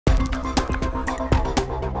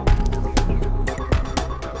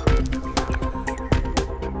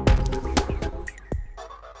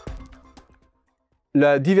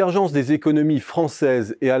La divergence des économies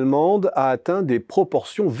françaises et allemandes a atteint des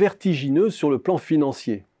proportions vertigineuses sur le plan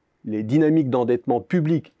financier. Les dynamiques d'endettement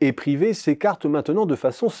public et privé s'écartent maintenant de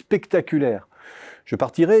façon spectaculaire. Je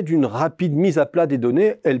partirai d'une rapide mise à plat des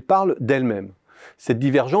données, elles parlent d'elles-mêmes. Cette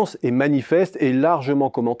divergence est manifeste et largement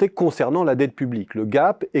commentée concernant la dette publique. Le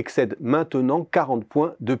gap excède maintenant 40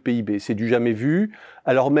 points de PIB. C'est du jamais vu,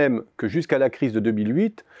 alors même que jusqu'à la crise de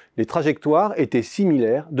 2008, les trajectoires étaient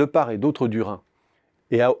similaires de part et d'autre du Rhin.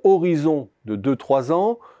 Et à horizon de 2-3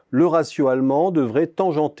 ans, le ratio allemand devrait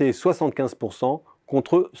tangenter 75%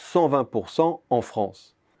 contre 120% en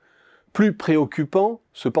France. Plus préoccupant,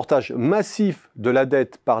 ce portage massif de la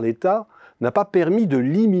dette par l'État n'a pas permis de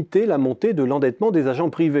limiter la montée de l'endettement des agents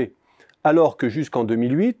privés, alors que jusqu'en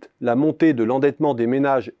 2008, la montée de l'endettement des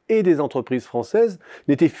ménages et des entreprises françaises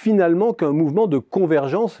n'était finalement qu'un mouvement de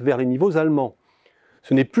convergence vers les niveaux allemands.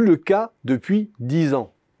 Ce n'est plus le cas depuis 10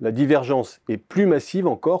 ans. La divergence est plus massive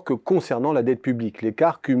encore que concernant la dette publique.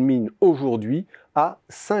 L'écart culmine aujourd'hui à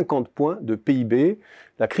 50 points de PIB,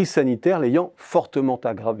 la crise sanitaire l'ayant fortement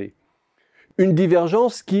aggravé. Une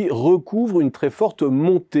divergence qui recouvre une très forte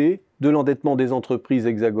montée de l'endettement des entreprises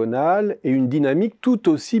hexagonales et une dynamique tout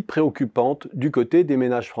aussi préoccupante du côté des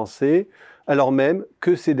ménages français, alors même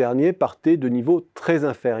que ces derniers partaient de niveaux très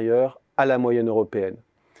inférieurs à la moyenne européenne.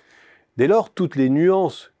 Dès lors, toutes les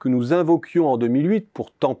nuances que nous invoquions en 2008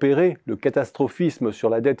 pour tempérer le catastrophisme sur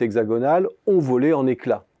la dette hexagonale ont volé en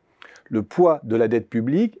éclats. Le poids de la dette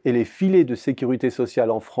publique et les filets de sécurité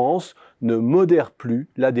sociale en France ne modèrent plus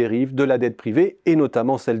la dérive de la dette privée et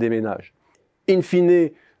notamment celle des ménages. In fine,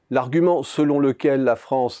 l'argument selon lequel la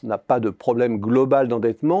France n'a pas de problème global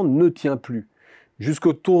d'endettement ne tient plus.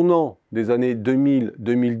 Jusqu'au tournant des années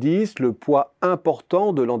 2000-2010, le poids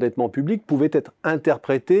important de l'endettement public pouvait être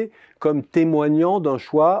interprété comme témoignant d'un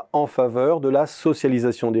choix en faveur de la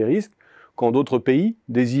socialisation des risques, quand d'autres pays,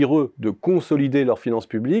 désireux de consolider leurs finances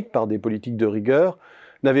publiques par des politiques de rigueur,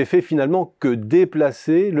 n'avaient fait finalement que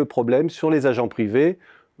déplacer le problème sur les agents privés,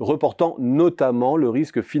 reportant notamment le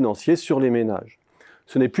risque financier sur les ménages.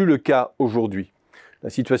 Ce n'est plus le cas aujourd'hui.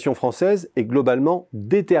 La situation française est globalement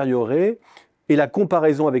détériorée et la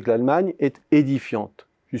comparaison avec l'Allemagne est édifiante.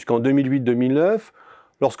 Jusqu'en 2008-2009,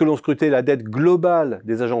 lorsque l'on scrutait la dette globale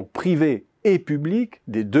des agents privés et publics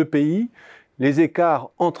des deux pays, les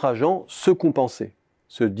écarts entre agents se compensaient.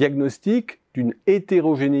 Ce diagnostic d'une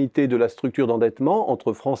hétérogénéité de la structure d'endettement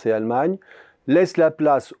entre France et Allemagne laisse la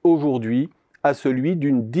place aujourd'hui à celui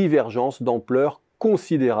d'une divergence d'ampleur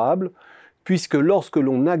considérable, puisque lorsque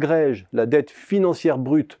l'on agrège la dette financière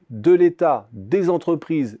brute de l'État, des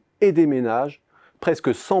entreprises et des ménages,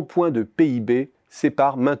 presque 100 points de PIB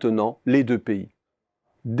séparent maintenant les deux pays.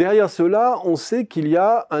 Derrière cela, on sait qu'il y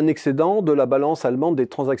a un excédent de la balance allemande des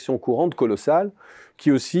transactions courantes colossal,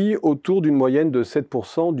 qui oscille autour d'une moyenne de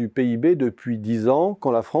 7% du PIB depuis 10 ans,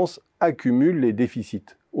 quand la France accumule les déficits.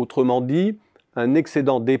 Autrement dit, un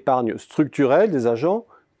excédent d'épargne structurelle des agents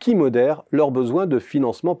qui modère leurs besoins de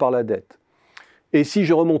financement par la dette. Et si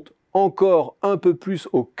je remonte encore un peu plus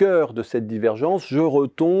au cœur de cette divergence, je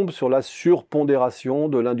retombe sur la surpondération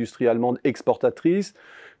de l'industrie allemande exportatrice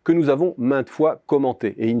que nous avons maintes fois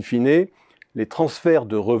commenté. Et in fine, les transferts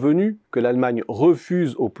de revenus que l'Allemagne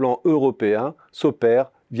refuse au plan européen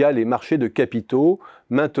s'opèrent via les marchés de capitaux,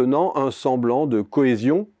 maintenant un semblant de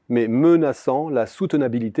cohésion, mais menaçant la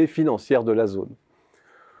soutenabilité financière de la zone.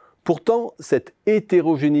 Pourtant, cette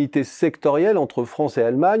hétérogénéité sectorielle entre France et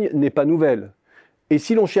Allemagne n'est pas nouvelle. Et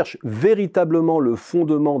si l'on cherche véritablement le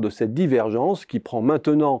fondement de cette divergence, qui prend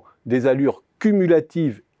maintenant des allures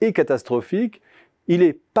cumulatives et catastrophiques, il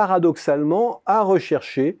est paradoxalement à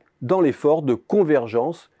rechercher dans l'effort de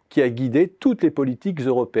convergence qui a guidé toutes les politiques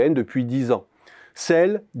européennes depuis 10 ans,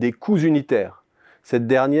 celle des coûts unitaires. Cette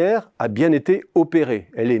dernière a bien été opérée,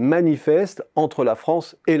 elle est manifeste entre la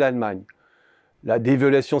France et l'Allemagne. La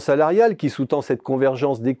dévaluation salariale qui sous-tend cette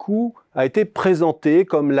convergence des coûts a été présentée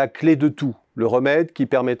comme la clé de tout, le remède qui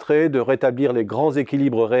permettrait de rétablir les grands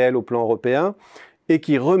équilibres réels au plan européen et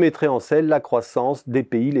qui remettrait en selle la croissance des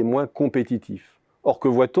pays les moins compétitifs. Or, que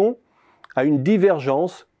voit-on? À une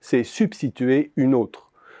divergence s'est substituée une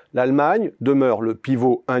autre. L'Allemagne demeure le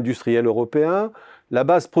pivot industriel européen, la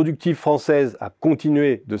base productive française a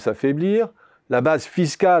continué de s'affaiblir, la base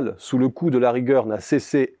fiscale sous le coup de la rigueur n'a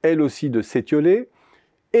cessé elle aussi de s'étioler,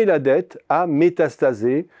 et la dette a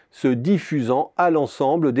métastasé, se diffusant à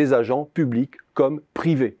l'ensemble des agents publics comme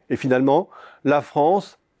privés. Et finalement, la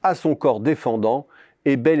France, à son corps défendant,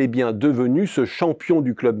 est bel et bien devenue ce champion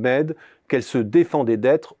du Club Med qu'elle se défendait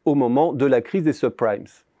d'être au moment de la crise des subprimes.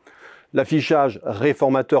 L'affichage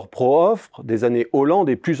réformateur pro-offre des années Hollande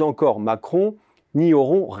et plus encore Macron n'y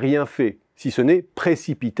auront rien fait, si ce n'est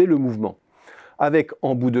précipiter le mouvement. Avec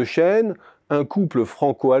en bout de chaîne un couple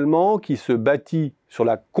franco-allemand qui se bâtit sur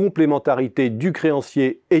la complémentarité du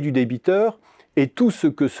créancier et du débiteur et tout ce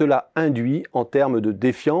que cela induit en termes de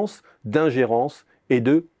défiance, d'ingérence et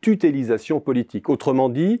de tutélisation politique. Autrement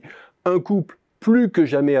dit, un couple plus que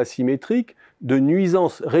jamais asymétrique, de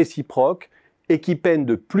nuisances réciproques et qui peine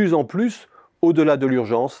de plus en plus, au-delà de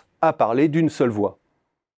l'urgence, à parler d'une seule voix.